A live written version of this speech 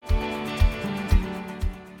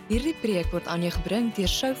Hierdie preek word aan jou gebring deur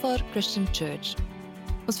Shofar Christian Church.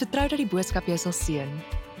 Ons vertrou dat die boodskap jou sal seën.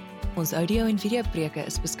 Ons audio en video preke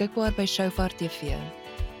is beskikbaar by Shofar TV.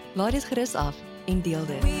 Laat dit gerus af en deel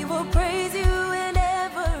dit. We will praise you in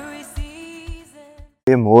every season.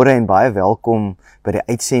 Goeiemôre en baie welkom by die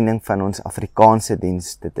uitsending van ons Afrikaanse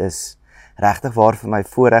diens. Dit is regtig waar vir my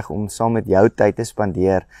voorreg om saam met jou tyd te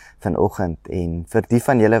spandeer vanoggend. En vir die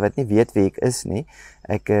van julle wat nie weet wie ek is nie,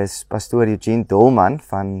 ek is pastoor Eugene Dollman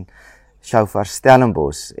van Shofar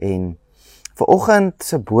Stellenbosch. En vanoggend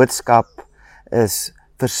se boodskap is: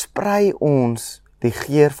 versprei ons die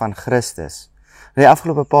geur van Christus. Die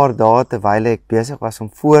afgelope paar dae terwyl ek besig was om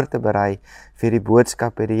voor te berei vir die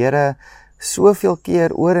boodskap, het die Here soveel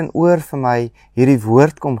keer oor en oor vir my hierdie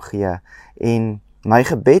woord kom gee. En my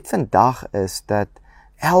gebed vandag is dat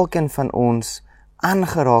elkeen van ons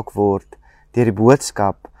aangeraak word deur die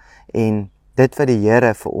boodskap en dit wat die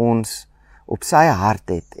Here vir ons op sy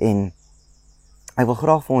hart het. En ek wil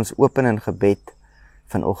graag vir ons open in gebed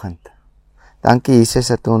vanoggend. Dankie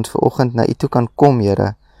Jesus dat ons vanoggend na U toe kan kom,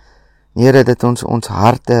 Here. Here, dat ons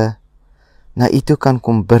harte na U toe kan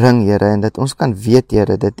kom bring, Here, en dat ons kan weet,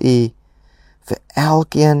 Here, dat U vir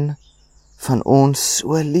elkeen van ons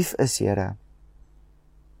so lief is, Here.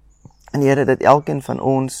 En Here, dat elkeen van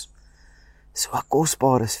ons so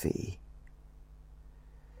kosbaar is vir U.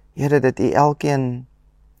 Here, dat U elkeen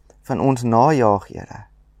van ons najaag, Here,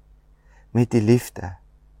 met die liefde.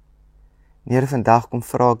 Here, vandag kom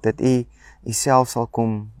vra ek dat U self sal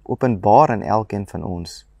kom openbaar in elkeen van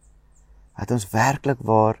ons. Dat ons werklik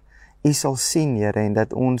waar U sal sien, Here, en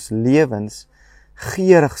dat ons lewens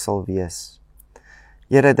geurig sal wees.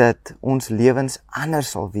 Here, dat ons lewens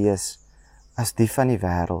anders sal wees as die van die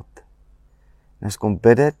wêreld. En ons kom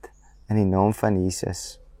bid dit in die naam van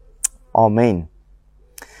Jesus. Amen.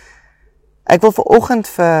 Ek wil vanoggend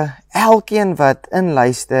vir elkeen wat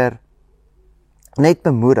inluister net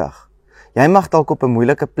bemoedig. Jy mag dalk op 'n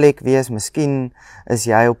moeilike plek wees, miskien is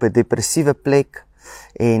jy op 'n depressiewe plek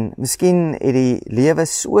en miskien het die lewe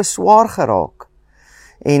so swaar geraak.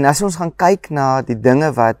 En as ons gaan kyk na die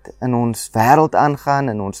dinge wat in ons wêreld aangaan,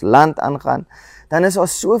 in ons land aangaan, dan is daar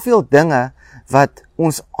soveel dinge wat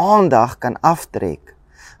ons aandag kan aftrek.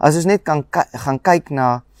 As ons net gaan kyk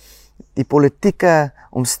na die politieke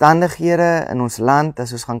omstandighede in ons land,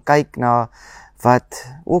 as ons gaan kyk na wat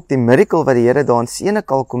ook die miracle wat die Here daar in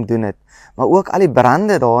Senekal kom doen het, maar ook al die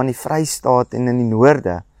brande daar in die Vrystaat en in die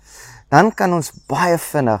noorde, dan kan ons baie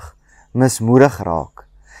vinnig mismoedig raak.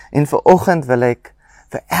 En vanoggend wil ek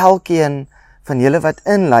vir elkeen van julle wat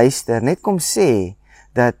inluister net kom sê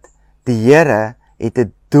dat die Here het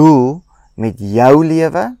 'n doel met jou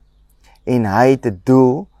lewe en hy het 'n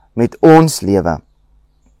doel met ons lewe.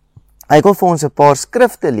 Ek wil vir ons 'n paar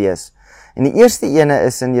skrifte lees. En die eerste ene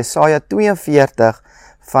is in Jesaja 42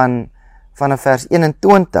 vanaf vers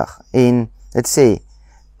 21 en dit sê: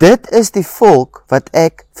 dit is die volk wat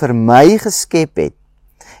ek vir my geskep het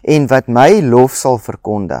en wat my lof sal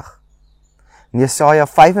verkondig. In Jesaja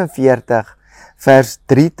 45 vers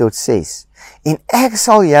 3 tot 6. En ek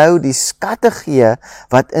sal jou die skatte gee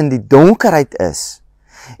wat in die donkerheid is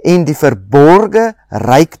en die verborge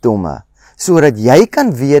rykdomme, sodat jy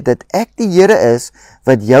kan weet dat ek die Here is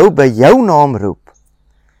wat jou by jou naam roep.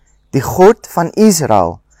 Die God van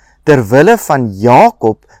Israel, ter wille van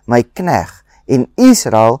Jakob my knegt en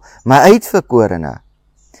Israel my uitverkorene,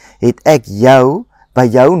 het ek jou by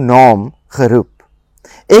jou naam geroep.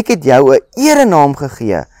 Ek het jou 'n erenaam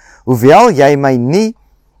gegee, hoewel jy my nie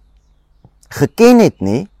geken het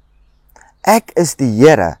nie. Ek is die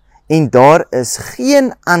Here en daar is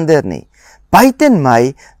geen ander nie. Buiten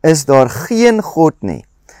my is daar geen God nie.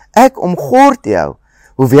 Ek omgord jou,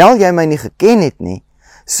 hoewel jy my nie geken het nie,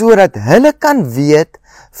 sodat hulle kan weet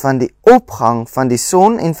van die opgang van die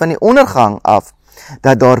son en van die ondergang af,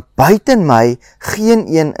 dat daar buiten my geen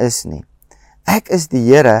een is nie. Ek is die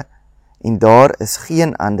Here en daar is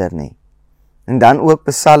geen ander nie. En dan ook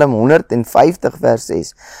Psalm 150 vers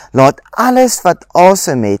 6. Laat alles wat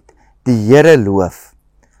asem het die Here loof.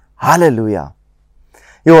 Halleluja.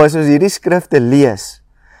 As ons hierdie skrifte lees,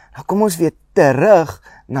 dan kom ons weer terug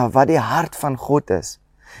na wat die hart van God is.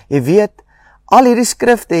 Jy weet, al hierdie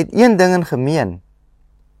skrifte het een ding in gemeen.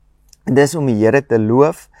 En dis om die Here te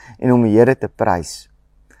loof en om die Here te prys.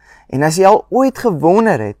 En as jy al ooit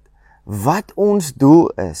gewonder het wat ons doel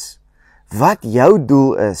is, wat jou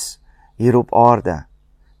doel is hier op aarde,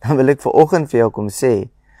 dan wil ek vanoggend vir jou kom sê,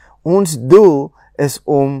 ons doel is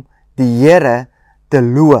om die Here te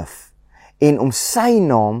loof en om sy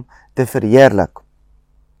naam te verheerlik.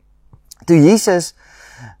 Toe Jesus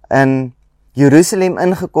in Jerusalem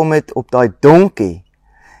ingekom het op daai donkie,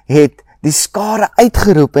 het die skare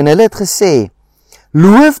uitgeroep en hulle het gesê,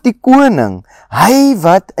 loof die koning, hy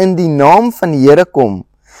wat in die naam van die Here kom,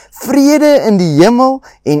 vrede in die hemel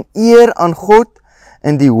en eer aan God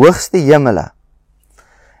in die hoogste hemele.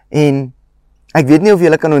 En ek weet nie of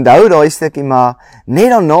julle kan onthou daai stukkie, maar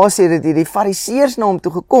net daarna sê dit die fariseërs na hom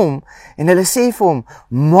toe gekom en hulle sê vir hom,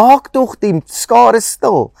 maak tog die skare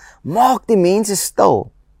stil, maak die mense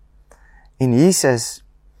stil. En Jesus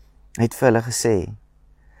het vir hulle gesê,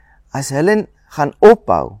 as hulle gaan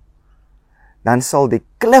ophou, dan sal die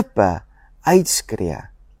klippe uitskree,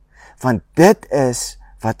 want dit is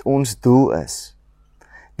wat ons doel is.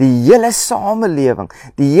 Die hele samelewing,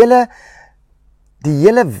 die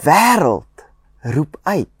hele wêreld roep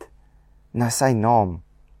uit na sy naam.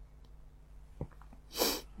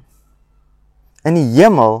 In die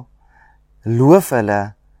hemel loof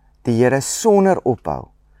hulle die Here sonder ophou.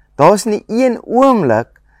 Daar is nie een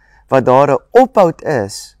oomblik wat daar 'n ophoud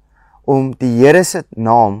is om die Here se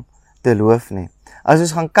naam te loof nie. As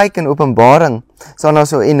ons gaan kyk in Openbaring, sal nou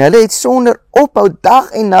so, en hulle het sonder ophou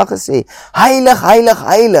dag en nag gesê, heilig, heilig,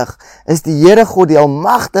 heilig is die Here God, die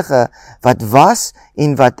Almagtige, wat was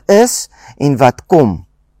en wat is en wat kom.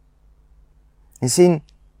 Jy sien,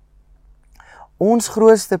 ons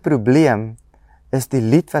grootste probleem is die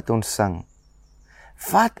lied wat ons sing.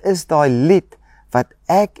 Wat is daai lied wat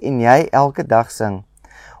ek en jy elke dag sing?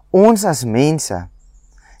 Ons as mense,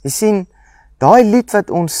 jy sien, daai lied wat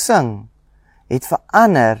ons sing, het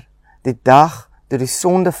verander die dag toe die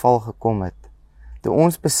sondeval gekom het. Toe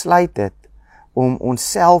ons besluit het om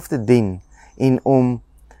onsself te dien en om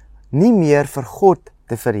nie meer vir God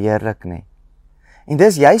te verheerlik nie. En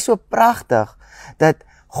dis juist so pragtig dat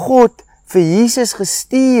God vir Jesus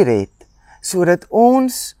gestuur het, sodat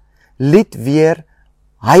ons lied weer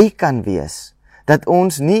hy kan wees. Dat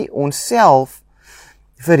ons nie onsself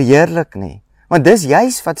verheerlik nie. Want dis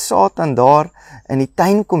juist wat Satan daar in die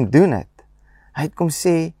tuin kom doen het. Hy het kom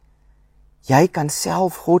sê, jy kan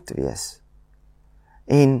self God wees.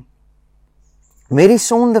 En met die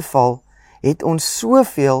sondeval het ons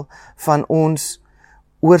soveel van ons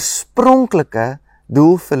oorspronklike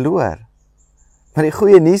doel verloor. Maar die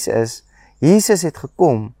goeie nuus is, Jesus het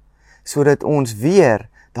gekom, sodat ons weer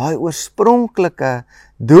daai oorspronklike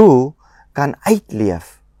doel kan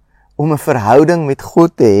uitleef, om 'n verhouding met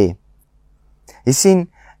God te hê. Jy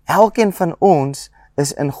sien, elkeen van ons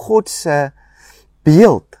is in God se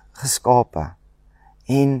beeld geskape.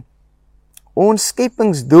 En ons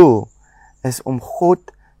skepingsdoel is om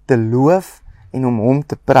God te loof en om hom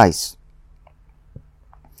te prys.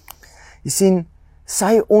 Jy sien,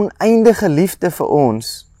 sy oneindige liefde vir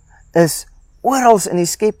ons is oral in die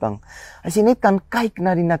skepping. As jy net kan kyk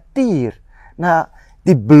na die natuur, na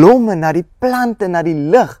die blomme, na die plante, na die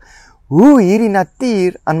lig, hoe hierdie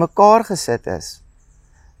natuur aan mekaar gesit is,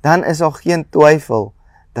 dan is daar geen twyfel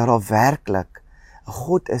dat daar werklik 'n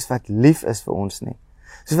God is wat lief is vir ons nie.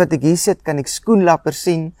 Soos wat ek hier sit, kan ek skoenlappers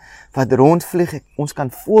sien wat rondvlieg, ons kan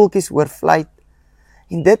voeltjies oorvlieg,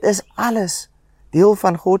 en dit is alles deel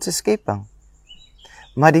van God se skepping.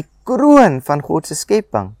 Maar die kroon van God se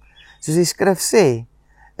skepping, soos die skrif sê,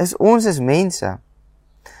 is ons as mense.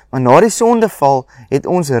 Maar na die sondeval het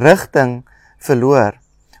ons rigting verloor.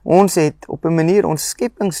 Ons het op 'n manier ons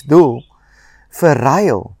skepingsdoel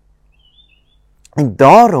verruil. En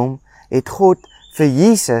daarom het God vir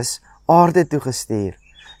Jesus aarde toe gestuur,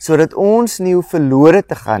 sodat ons nie hoef verlore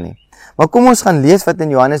te gaan nie. Maar kom ons gaan lees wat in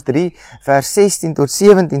Johannes 3 vers 16 tot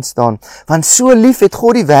 17 staan. Want so lief het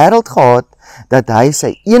God die wêreld gehad, dat hy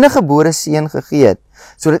sy eniggebore seun gegee het,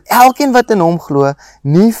 sodat elkeen wat in hom glo,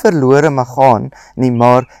 nie verlore mag gaan nie,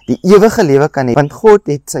 maar die ewige lewe kan hê. Want God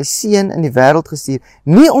het sy seun in die wêreld gestuur,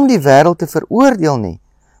 nie om die wêreld te veroordeel nie,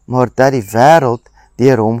 maar dat die wêreld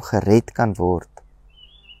deur hom gered kan word.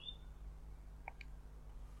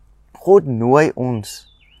 God nooi ons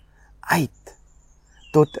uit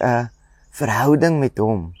tot 'n verhouding met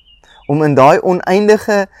hom, om in daai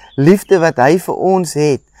oneindige liefde wat hy vir ons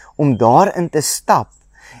het, om daarin te stap,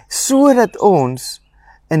 sodat ons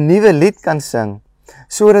 'n nuwe lied kan sing,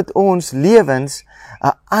 sodat ons lewens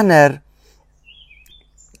 'n ander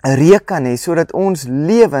reuk kan hê, sodat ons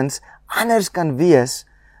lewens anders kan wees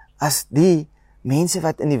as die mense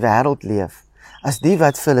wat in die wêreld leef, as die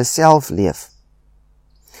wat vir hulle self leef.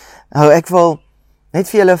 Nou, ek wil net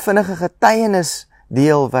vir julle 'n vinnige getuienis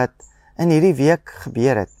deel wat in hierdie week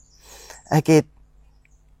gebeur het. Ek het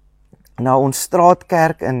na ons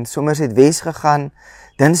straatkerk in Somerset Wes gegaan,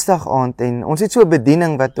 Dinsdag aand, en ons het so 'n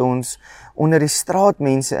bediening wat ons onder die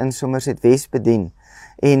straatmense in Somerset Wes bedien.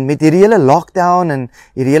 En met hierdie hele lockdown en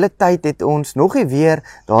hierdie hele tyd het ons nog nie weer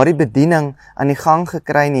daardie bediening aan die gang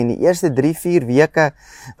gekry nie. In die eerste 3-4 weke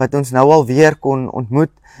wat ons nou al weer kon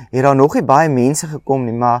ontmoet, het daar nog nie baie mense gekom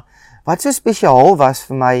nie, maar wat so spesiaal was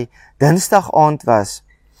vir my Dinsdag aand was,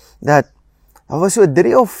 dat daar was so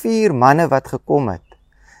 3 of 4 manne wat gekom het.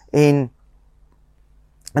 En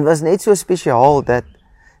het was net so spesiaal dat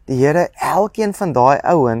die Here elkeen van daai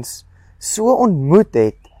ouens so ontmoet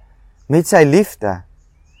het met sy liefde.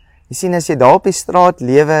 Jy sien, as jy daar op die straat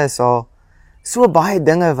lewe, is daar so baie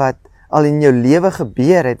dinge wat al in jou lewe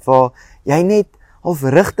gebeur het, waar jy net half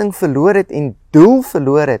rigting verloor het en doel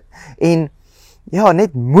verloor het en ja,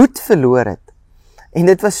 net moed verloor het. En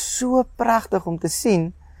dit was so pragtig om te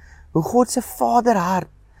sien hoe God se vaderhart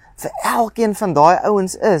vir elkeen van daai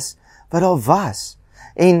ouens is wat daar was.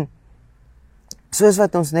 En soos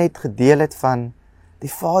wat ons net gedeel het van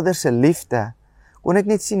die Vader se liefde, kon ek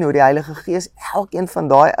net sien hoe die Heilige Gees elkeen van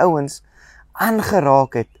daai ouens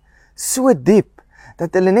aangeraak het, so diep,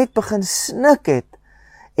 dat hulle net begin snik het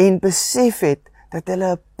en besef het dat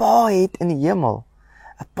hulle 'n Pa het in die hemel,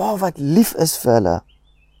 'n Pa wat lief is vir hulle.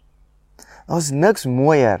 Daar's niks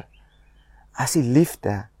mooier as die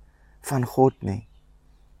liefde van God nie.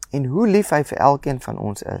 En hoe lief hy vir elkeen van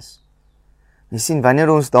ons is. Jy sien, wanneer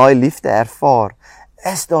ons daai liefde ervaar,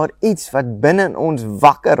 is daar iets wat binne in ons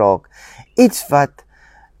wakker raak, iets wat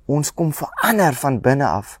ons kom verander van binne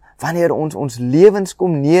af, wanneer ons lewens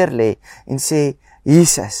kom neerlê en sê,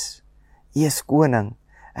 Jesus, U is koning,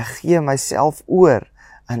 ek gee myself oor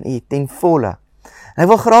aan U ten volle. En ek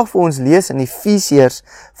wil graag vir ons lees in Efesiërs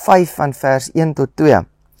 5 van vers 1 tot 2.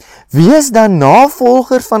 Wees dan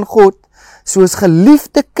navolgers van God, soos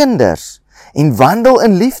geliefde kinders, en wandel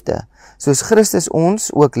in liefde, soos Christus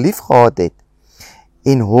ons ook lief gehad het,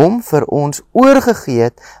 en hom vir ons oorgegee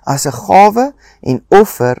het as 'n gawe en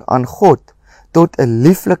offer aan God, tot 'n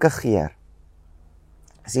lieflike geur.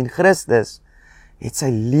 Sien, Christus het sy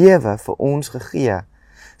lewe vir ons gegee,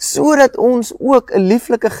 sodat ons ook 'n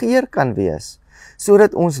lieflike geur kan wees,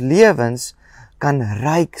 sodat ons lewens kan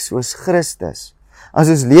ryk soos Christus. As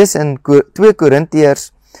ons lees in 2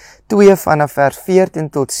 Korintiërs 2 vanaf vers 14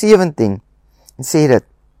 tot 17, en sê dit,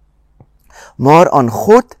 maar aan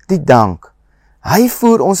God die dank, hy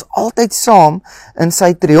voer ons altyd saam in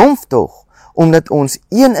sy triomftog, omdat ons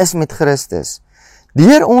een is met Christus.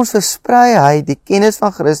 Deur ons versprei hy die kennis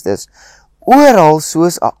van Christus oral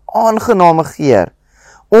soos 'n aangename geur.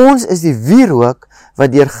 Ons is die wierook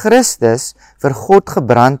wat deur Christus vir God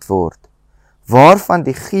gebrand word, waarvan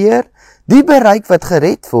die geur die bereik wat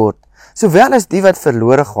gered word, sowel as die wat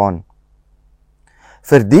verlore gaan.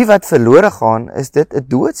 Vir die wat verlore gaan, is dit 'n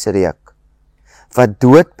doodsreuk wat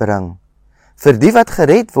dood bring. Vir die wat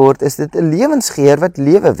gered word, is dit 'n lewensgeur wat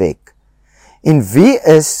lewe wek. En wie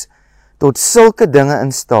is tot sulke dinge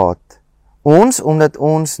in staat? Ons, omdat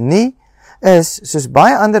ons nie is soos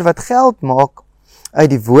baie ander wat geld maak uit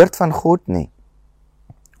die woord van God nie.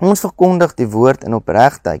 Ons verkondig die woord in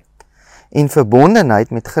opregtheid en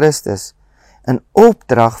verbondenheid met Christus, in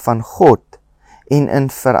opdrag van God en in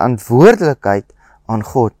verantwoordelikheid aan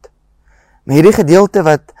God. Met hierdie gedeelte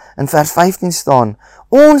wat in vers 15 staan,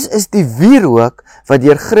 ons is die wierook wat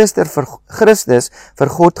deur Christus vir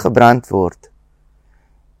God gebrand word.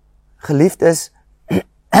 Geliefdes,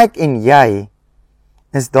 ek en jy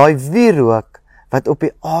is daai wierook wat op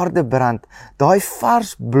die aarde brand, daai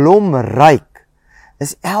vars blom ryk,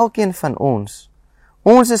 is elkeen van ons.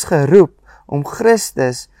 Ons is geroep om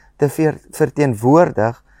Christus te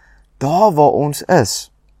verteenwoordig daar waar ons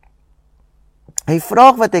is. Die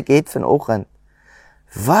vraag wat ek het vanoggend,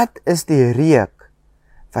 wat is die reuk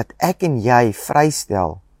wat ek en jy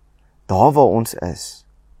vrystel daar waar ons is?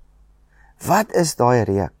 Wat is daai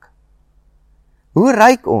reuk? Hoe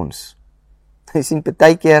ruik ons? Jy sien,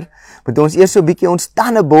 partykeer moet ons eers so 'n bietjie ons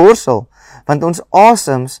tande borsel, want ons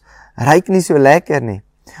asems ruik nie so lekker nie.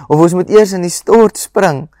 Of ons moet eers in die stort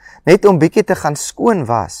spring, net om bietjie te gaan skoon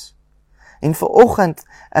was. En vanoggend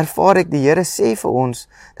ervaar ek die Here sê vir ons,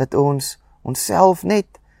 dat ons onsself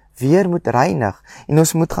net weer moet reinig, en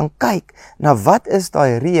ons moet gaan kyk na wat is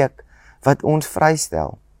daai reuk wat ons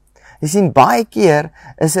vrystel. Jy sien, baie keer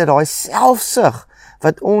is dit daai selfsug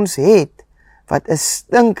wat ons het, wat 'n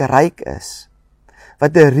stinkryk is,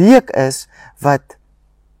 wat 'n reuk is wat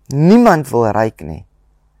niemand wil ruik nie.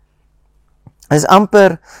 Is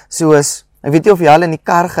amper soos, ek weet nie of jy al in die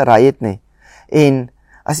kar gery het nie, en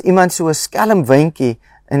as iemand so 'n skelm windjie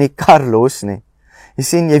in die kar los nie, jy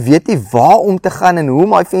sien, jy weet nie waar om te gaan en hoe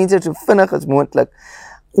om die venster so vinnig as moontlik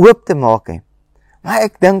oop te maak nie. Maar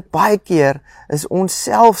ek dink baie keer is ons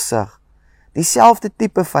selfsug dieselfde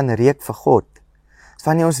tipe van reuk vir God. As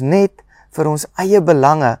wanneer ons net vir ons eie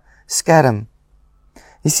belange skerm.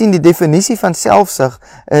 Jy sien, die definisie van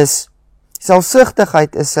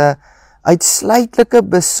selfsugtigheid is 'n uitsluitlike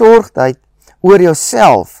besorgdheid oor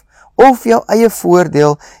jouself of jou eie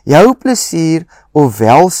voordeel, jou plesier of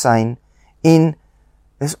welsyn en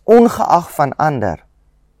is ongeag van ander.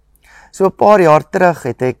 So 'n paar jaar terug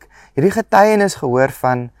het ek hierdie getuienis gehoor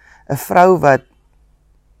van 'n vrou wat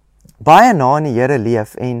baie na in die Here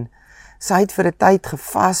leef en sy het vir 'n tyd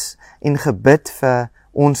gevas en gebid vir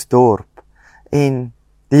ons dorp. En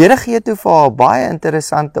die Here gee toe vir haar baie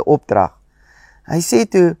interessante opdrag. Hy sê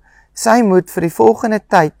toe, sy moet vir die volgende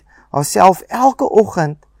tyd haarself elke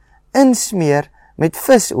oggend insmeer met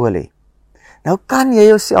visolie. Nou kan jy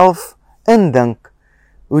jouself indink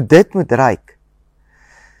hoe dit moet ruik.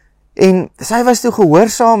 En sy was toe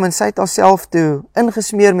gehoorsaam en sy het haarself toe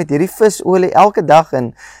ingesmeer met hierdie visolie elke dag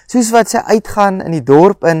en soos wat sy uitgaan in die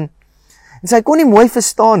dorp in. En sy kon nie mooi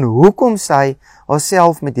verstaan hoekom sy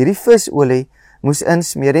haarself met hierdie visolie moes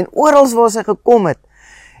insmeer. En oral waar sy gekom het,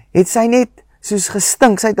 het sy net soos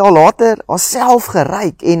gestink. Sy het al later haarself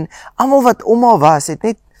geruik en almal wat om haar was, het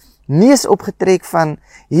net neus opgetrek van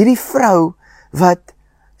hierdie vrou wat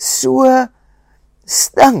so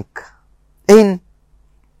stink. En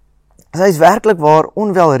sy is werklik waar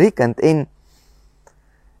onwelriekend en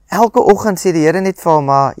elke oggend sê die Here net vir haar,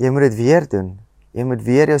 maar jy moet dit weer doen. Jy moet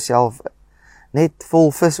weer jouself net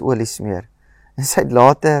vol visolie smeer. En sy het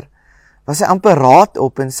later, was sy amper raad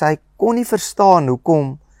op en sy kon nie verstaan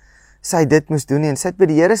hoekom sy dit moes doen nie. En sy het by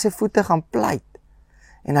die Here se voete gaan pleit.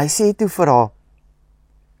 En hy sê toe vir haar,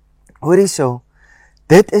 hoor hierso,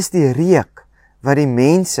 dit is die reuk wat die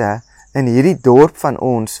mense in hierdie dorp van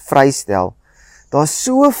ons vrystel. Daar is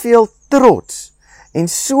soveel trots en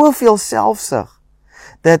soveel selfsug,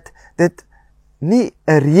 dat dit nie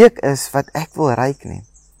 'n reuk is wat ek wil ruik nie.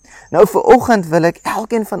 Nou vanoggend wil ek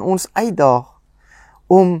elkeen van ons uitdaag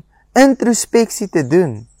om introspeksie te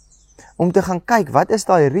doen, om te gaan kyk, wat is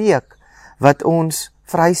daai reuk wat ons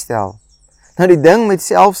vrystel? Nou die ding met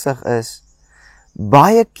selfsug is,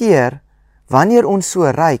 baie keer, wanneer ons so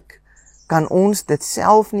ruik, kan ons dit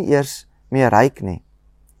self nie eers meer ruik nie.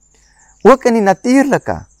 Ook in die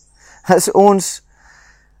natuurlike, is ons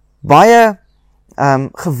baie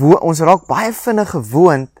ons raak baie vinnig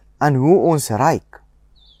gewoond aan hoe ons ruik.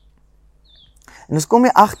 En ons kom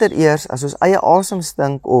nie agter eers as ons eie asem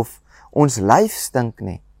stink of ons lyf stink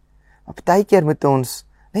nie. Maar partykeer moet ons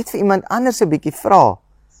net vir iemand anders 'n bietjie vra,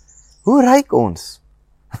 hoe ruik ons?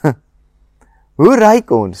 Hoe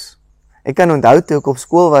ruik ons? Ek kan onthou toe ek op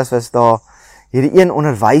skool was daar hierdie een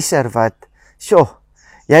onderwyser wat,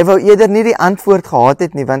 jy wou eerder nie die antwoord gehad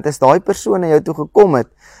het nie, want as daai persoon na jou toe gekom het,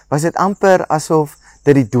 was dit amper asof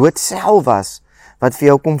dit die dood self was, wat vir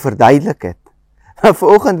jou kom verduidelik het. Maar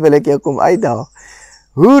vanoggend wil ek jou kom uitdaag.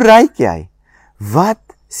 Hoe ruik jy? Wat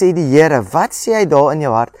sê die Here? Wat sê hy daar in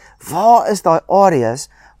jou hart? Waar is daai areas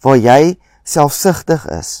waar jy selfsugtig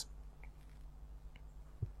is?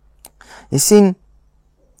 Jy sien,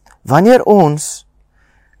 wanneer ons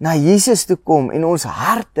na Jesus toe kom en ons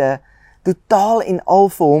harte totaal en al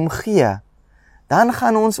vir hom gee, dan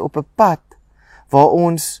gaan ons op 'n pad waar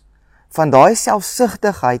ons van daai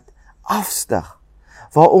selfsugtigheid afstyg,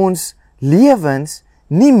 waar ons lewens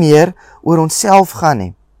nie meer oor onsself gaan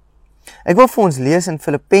nie. Ek wil vir ons lees in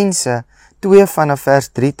Filippense 2 vanaf vers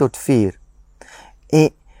 3 tot 4. En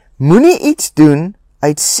moenie iets doen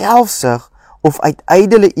uit selfsug of uit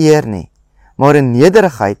ydelle eer nie, maar in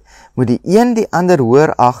nederigheid moet die een die ander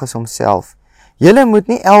hoër ag as homself. Julle moet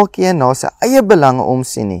nie elkeen na sy eie belange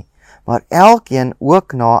omsien nie, maar elkeen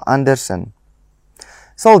ook na ander sin.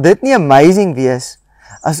 Sal dit nie amazing wees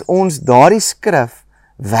as ons daardie skrif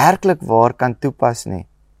werklik waar kan toepas nie?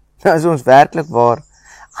 As ons werklik waar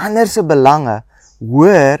ander se belange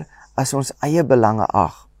hoër as ons eie belange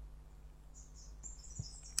ag.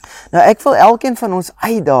 Nou ek wil elkeen van ons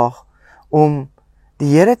uitdaag om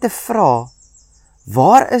die Here te vra,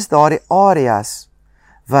 waar is daardie areas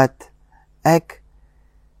wat ek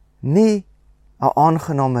nie 'n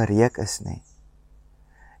aangename reuk is nie?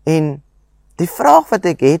 En die vraag wat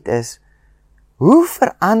ek het is, hoe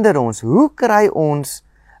verander ons, hoe kry ons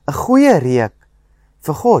 'n goeie reuk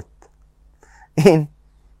vir God? En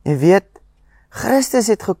jy weet, Christus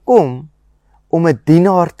het gekom om 'n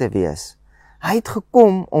dienaar te wees. Hy het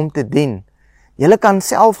gekom om te dien. Julle kan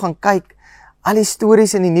self gaan kyk, al die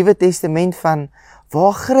stories in die Nuwe Testament van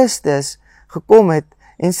waar Christus gekom het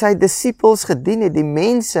en sy disippels gedien het, die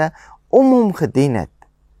mense om hom gedien het.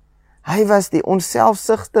 Hy was die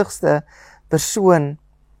onselfsugtigste persoon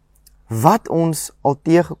wat ons al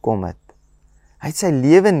teëgekom het. Hy het sy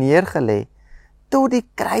lewe neergelê tot die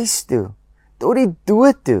kruis toe, tot die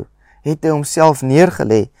dood toe, het hy homself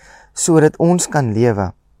neergelê, sodat ons kan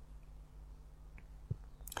lewe.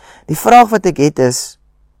 Die vraag wat ek het is,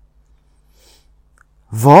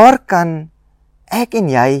 waar kan ek en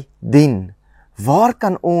jy dien? Waar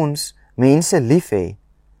kan ons mense lief hê?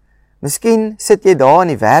 Miskien sit jy daar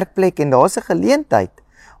in die werkplek en daar is 'n geleentheid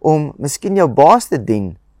om miskien jou baas te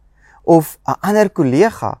dien, of 'n ander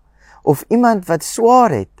kollega, of iemand wat swaar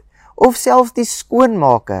het, of selfs die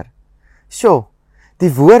skoonmaker. Sjoe,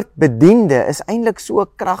 die woord bediende is eintlik so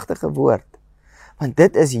 'n kragtige woord, want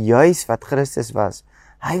dit is juis wat Christus was.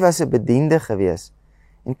 Hy was 'n bediende gewees.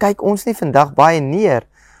 En kyk ons nie vandag baie neer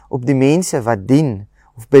op die mense wat dien,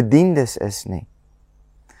 of bediendes is nie.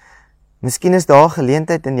 Miskien is daar 'n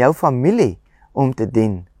geleentheid in jou familie om te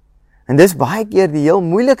dien. En dis baie keer die heel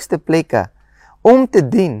moeilikste plekke om te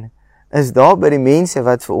dien, is daar by die mense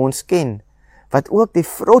wat vir ons ken, wat ook die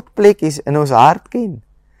vrot plekkies in ons hart ken.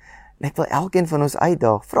 En ek wil elkeen van ons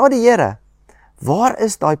uitdaag, vra die Here, waar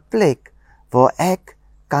is daai plek waar ek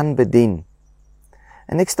kan bedien?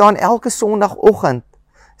 En ek staan elke Sondagoggend,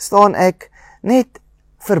 staan ek net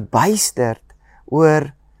verbuisterd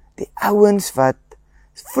oor die ouens wat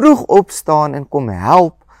vroeg opstaan en kom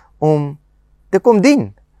help om te kom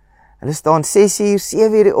dien. Hulle staan 6:00,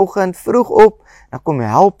 7:00 die oggend vroeg op, dan kom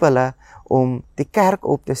help hulle om die kerk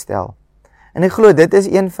op te stel. En ek glo dit is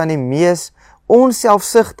een van die mees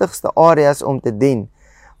onselfsugtigste areas om te dien,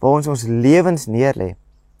 waar ons lewens neerlê.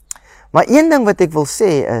 Maar een ding wat ek wil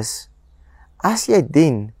sê is, as jy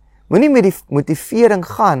dien, moenie met die motivering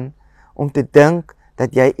gaan om te dink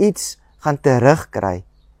dat jy iets gaan terugkry.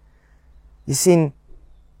 Jy sien,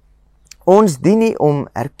 ons dien nie om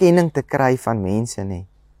erkenning te kry van mense nie.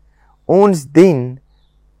 Ons dien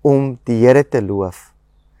om die Here te loof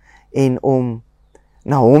en om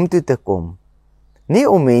na hom toe te kom. Nie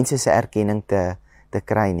om mense se erkenning te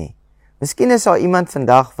kry nie. Miskien is daar iemand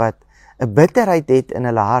vandag wat 'n bitterheid het in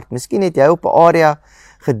hulle hart. Miskien het jy op 'n area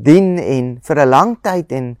gedien en vir 'n lang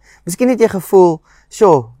tyd en miskien het jy gevoel,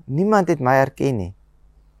 "Sjoe, niemand het my erken nie."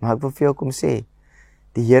 Maar ek wil vir jou kom sê,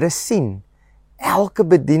 die Here sien elke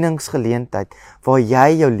bedieningsgeleentheid waar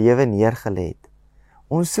jy jou lewe neergelê het.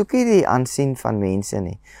 Ons soek nie die aansien van mense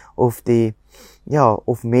nie, of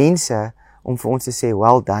mense om vir ons te sê,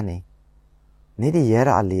 "Well done" nie. Net die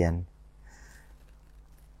Here alleen.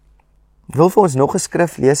 Ek wil vir ons nog 'n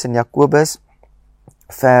skrif lees in Jakobus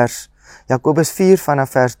 4 vanaf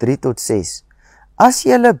vers 3 tot 6. As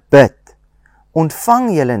julle bid,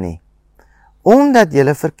 ontvang julle nie, omdat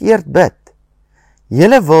julle verkeerd bid.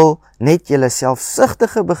 Julle wil net julle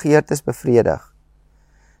selfsugtige begeertes bevredig.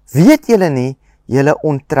 Weet julle nie, julle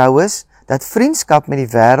ontrou is, dat vriendskap met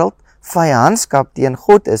die wêreld vyandskap teen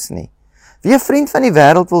God is nie. Wie 'n vriend van die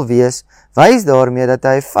wêreld wil wees, wys daarmee dat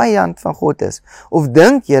hy 'n vyand van God is. Of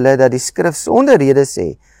dink julle dat die skrif sonder rede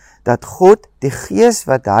sê, dat God die gees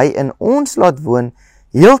wat hy in ons laat woon,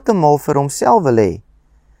 heeltemal vir homself wil hê?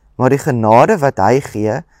 Maar die genade wat hy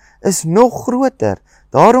gee, is nog groter.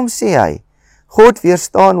 Daarom sê hy, God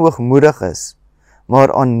weerstaan hoogmoediges,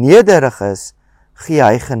 maar aan nederiges gee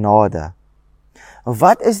hy genade.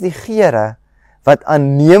 Wat is die geere wat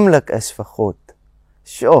aanneemlik is vir God?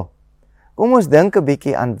 Sjoe, kom ons dink 'n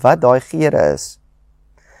bietjie aan wat daai geere is.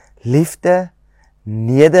 Liefde,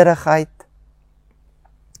 nederigheid,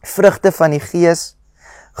 vrugte van die gees,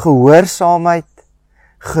 gehoorsaamheid,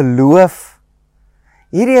 geloof.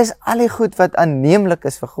 Hierdie is al die goed wat aanneemlik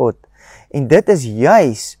is vir God. En dit is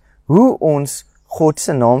juis hoe ons God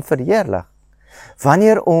se naam verheerlik.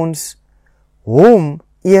 Wanneer ons hom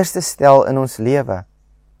eerste stel in ons lewe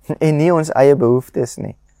en nie ons eie behoeftes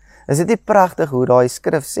nie. Is dit nie pragtig hoe daai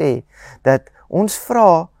skrif sê dat ons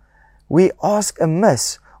vra, we ask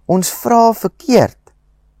amiss, ons vra verkeerd.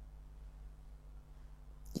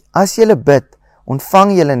 As julle bid,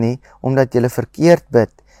 ontvang julle nie omdat julle verkeerd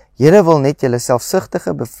bid. Julle wil net julle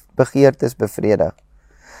selfsugtige begeertes bevredig.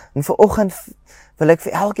 En vanoggend wil ek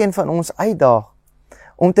vir elkeen van ons uitdaag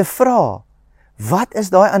om te vra, wat is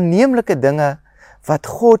daai aanneemlike dinge wat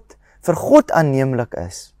vir God aanneemlik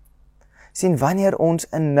is? Sien, wanneer ons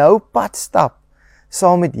 'n nou pad stap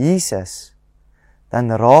saam met Jesus,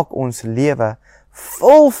 dan raak ons lewe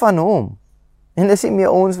vol van hom. En dis nie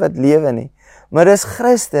meer ons wat lewe nie, maar dis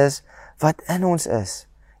Christus wat in ons is.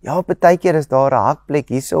 Ja, partykeer is daar 'n hakplek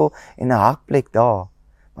hierso en 'n hakplek daar.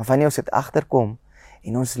 Maar wanneer ons dit agterkom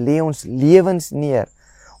en ons lê ons lewens neer,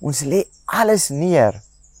 ons lê alles neer,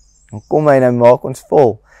 dan kom hy en hy maak ons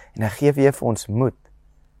vol en hy gee weer vir ons moed.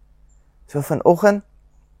 So vanoggend,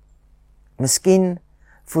 miskien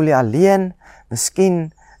voel jy alleen,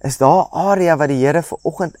 miskien is daar 'n area wat die Here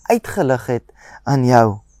vanoggend uitgelig het aan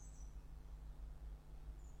jou.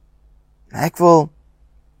 Ek wil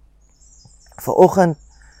vanoggend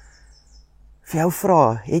vir jou vra,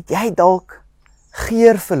 het jy dalk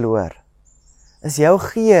geur verloor? Is jou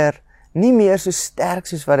geur nie meer so sterk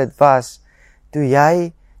soos wat dit was toe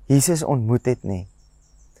jy Jesus ontmoet het nie?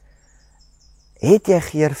 Het jy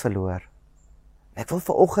geur verloor? Ek wil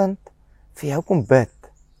vanoggend vir jou kom bid,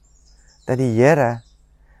 dat die Here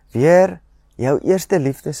weer jou eerste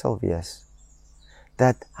liefde sal wees,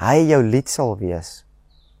 dat hy jou lied sal wees,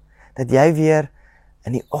 dat jy weer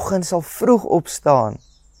in die oggend sal vroeg opstaan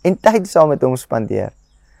en tyd saam met hom spandeer.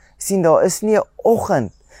 Sien, daar is nie 'n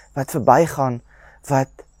oggend wat verbygaan wat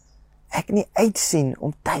ek nie uitsien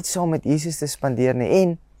om tyd saam met Jesus te spandeer nie,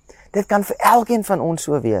 en dit kan vir elkeen van ons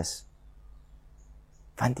so wees.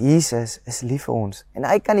 Want Jesus is lief vir ons, en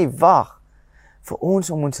hy kan nie wag vir ons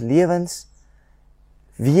om ons lewens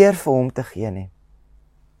weer vir hom te gee nie.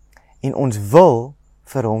 En ons wil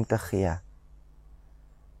vir hom te gee.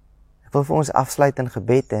 Ek wil vir ons afsluit in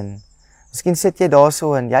gebed, en miskien sit jy daar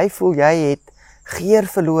so en jy voel jy het geur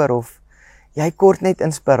verloor, of jy kort net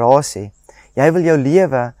inspirasie. Jy wil jou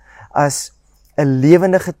lewe as 'n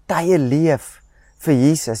lewende getuie leef vir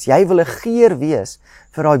Jesus. Jy wil 'n geur wees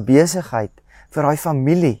vir daai besigheid, vir daai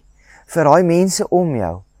familie, vir daai mense om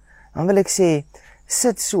jou. Dan wil ek sê,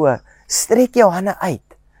 sit so, strek jou hande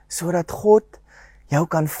uit, sodat God jou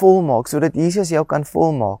kan volmaak, sodat Jesus jou kan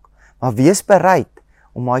volmaak. Maar wees bereid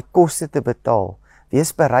om daai koste te betaal.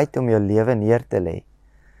 Wees bereid om jou lewe neer te lê.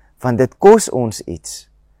 Want dit kos ons iets,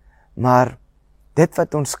 maar dit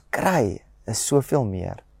wat ons kry is soveel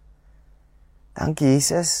meer. Dankie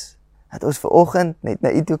Jesus, dat ons vanoggend net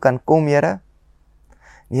na U toe kan kom, Here.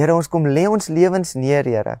 Here, ons kom lê ons lewens neer,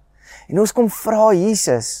 Here. En ons kom vra,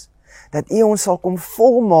 Jesus, dat U ons sal kom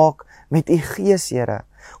volmaak met U Gees, Here.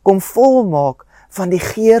 Kom volmaak van die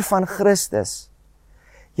geur van Christus.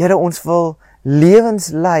 Here, ons wil lewens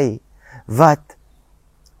lei wat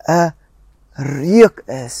 'n reuk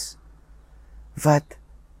is, wat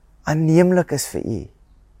aanneemlik is vir U.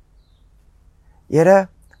 Here,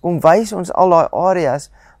 kom wys ons al daai areas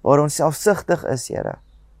waar ons selfsugtig is, Here.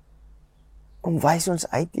 Kom wys ons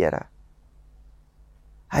uit, Here.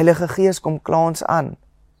 Heilige Gees, kom kla ons aan.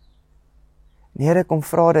 En Here, kom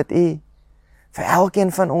vra dat U vir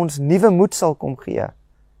elkeen van ons nuwe moed sal kom gee.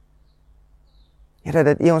 Here,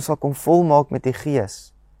 dat U ons sal kom volmaak met die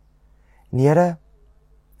Gees. En Here,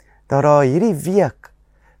 dat daar hierdie week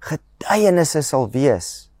getuienisse sal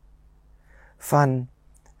wees van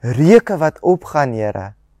reuke wat opgaan,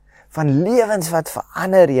 Here, van lewens wat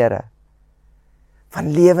verander, Here,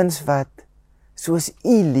 van lewens wat soos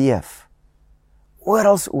U leef,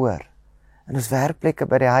 orals oor, in ons werkplekke,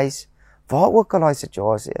 by die huis, waar ook al daai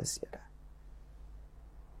situasie is, Here.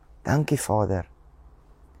 Dankie, Vader.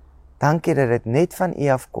 Dankie dat dit net van U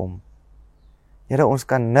afkom. Here, ons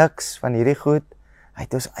kan niks van hierdie goed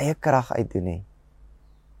uit ons eie krag uitdoen nie,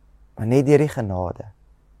 maar net deur die genade.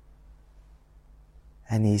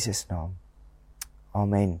 In Jesus naam.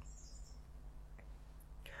 Amen.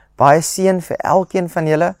 Baie seën vir elkeen van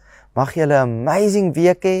julle. Mag julle 'n amazing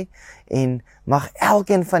week hê, en mag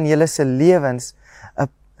elkeen van julle se lewens 'n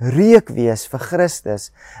reuk wees vir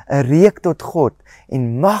Christus, 'n reuk tot God,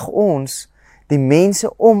 en mag ons die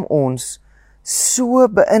mense om ons so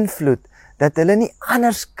beïnvloed dat hulle nie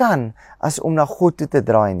anders kan as om na God toe te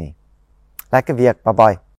draai nie. Lekker week, bye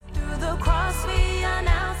bye.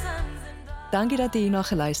 Dankie dat jy hierna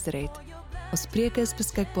geluister het. Ons preke is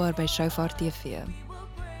beskikbaar by Shofar TV.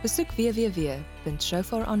 Besoek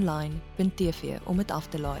www.shofaronline.tv om dit af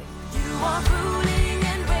te laai. You are ruling.